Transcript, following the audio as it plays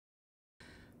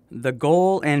The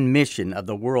goal and mission of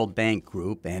the World Bank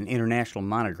Group and International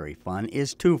Monetary Fund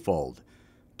is twofold: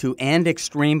 to end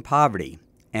extreme poverty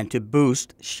and to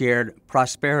boost shared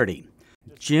prosperity.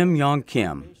 Jim Yong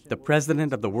Kim, the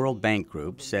president of the World Bank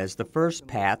Group, says the first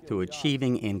path to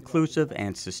achieving inclusive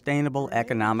and sustainable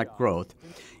economic growth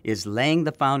is laying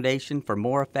the foundation for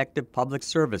more effective public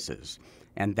services,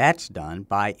 and that's done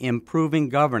by improving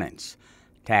governance,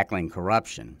 tackling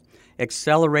corruption,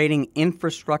 accelerating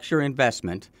infrastructure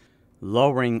investment,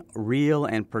 lowering real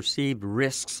and perceived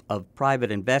risks of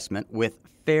private investment with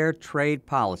fair trade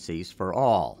policies for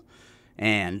all,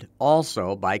 and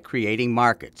also by creating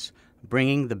markets,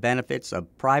 bringing the benefits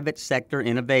of private sector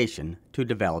innovation to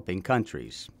developing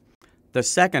countries. The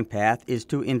second path is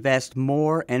to invest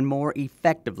more and more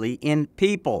effectively in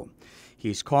people.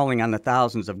 He's calling on the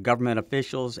thousands of government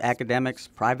officials, academics,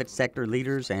 private sector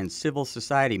leaders, and civil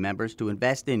society members to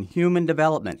invest in human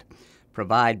development,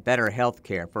 provide better health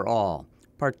care for all,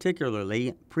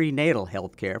 particularly prenatal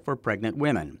health care for pregnant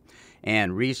women,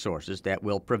 and resources that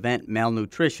will prevent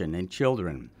malnutrition in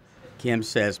children. Kim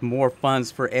says more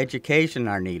funds for education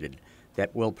are needed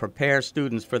that will prepare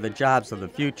students for the jobs of the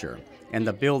future, and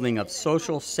the building of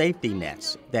social safety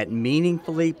nets that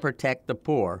meaningfully protect the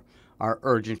poor are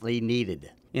urgently needed.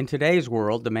 In today's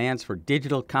world, demands for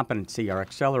digital competency are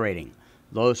accelerating.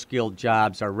 Low-skilled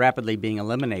jobs are rapidly being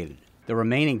eliminated. The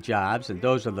remaining jobs and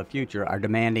those of the future are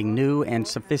demanding new and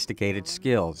sophisticated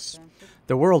skills.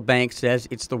 The World Bank says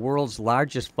it's the world's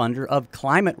largest funder of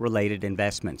climate-related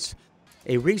investments.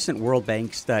 A recent World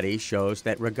Bank study shows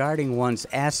that regarding one's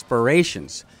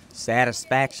aspirations,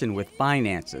 satisfaction with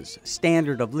finances,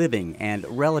 standard of living, and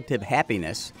relative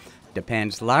happiness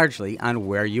depends largely on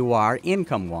where you are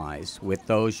income-wise with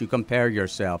those you compare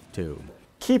yourself to.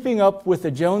 Keeping up with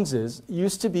the Joneses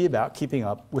used to be about keeping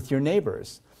up with your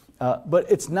neighbors. But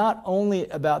it's not only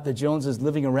about the Joneses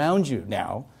living around you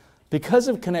now. Because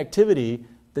of connectivity,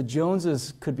 the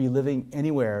Joneses could be living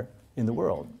anywhere in the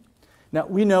world. Now,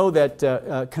 we know that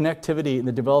connectivity in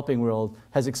the developing world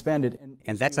has expanded.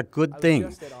 And that's a good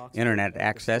thing. Internet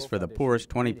access for the poorest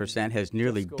 20% has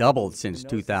nearly doubled since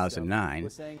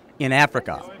 2009. In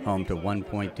Africa, home to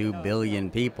 1.2 billion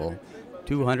people,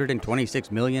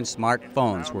 226 million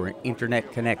smartphones were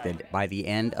internet connected by the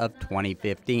end of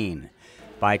 2015.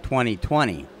 By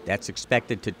 2020, that's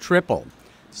expected to triple.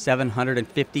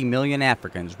 750 million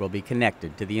Africans will be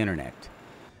connected to the internet.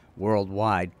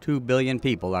 Worldwide, 2 billion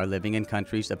people are living in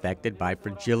countries affected by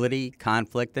fragility,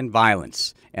 conflict, and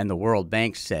violence. And the World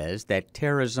Bank says that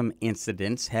terrorism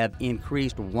incidents have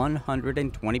increased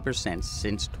 120%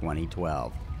 since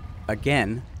 2012.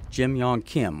 Again, Jim Yong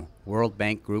Kim, World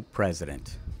Bank Group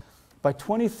President. By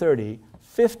 2030,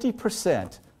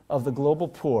 50% of the global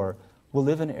poor will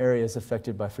live in areas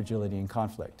affected by fragility and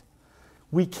conflict.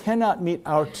 We cannot meet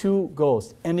our two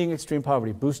goals, ending extreme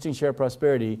poverty, boosting shared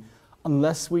prosperity,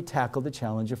 unless we tackle the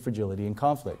challenge of fragility and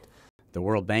conflict. The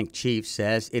World Bank chief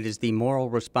says it is the moral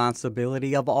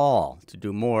responsibility of all to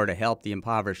do more to help the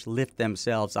impoverished lift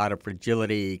themselves out of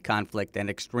fragility, conflict, and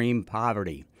extreme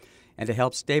poverty, and to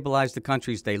help stabilize the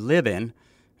countries they live in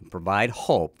and provide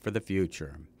hope for the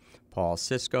future. Paul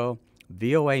Sisco,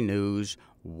 VOA News,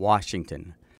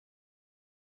 Washington.